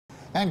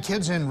And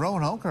kids in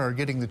Roanoke are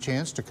getting the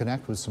chance to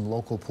connect with some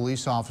local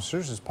police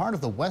officers as part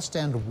of the West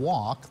End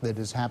Walk that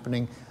is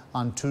happening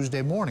on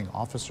Tuesday morning.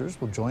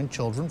 Officers will join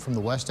children from the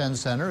West End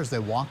Center as they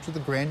walk to the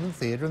Grandin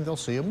Theater and they'll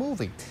see a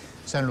movie.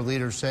 Center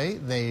leaders say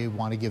they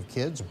want to give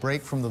kids a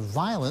break from the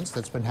violence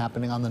that's been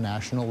happening on the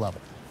national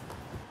level.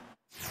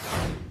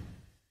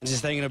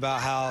 Just thinking about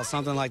how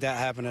something like that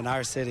happened in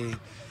our city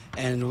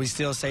and we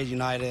still stayed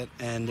united,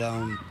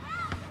 and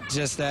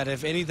just that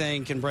if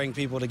anything can bring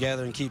people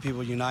together and keep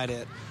people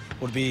united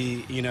would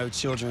be,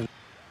 children.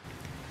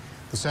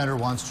 The center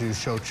wants to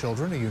show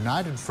children a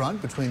united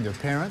front between their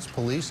parents,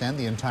 police, and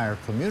the entire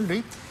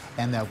community,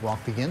 and that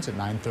walk begins at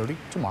 9:30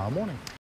 tomorrow morning.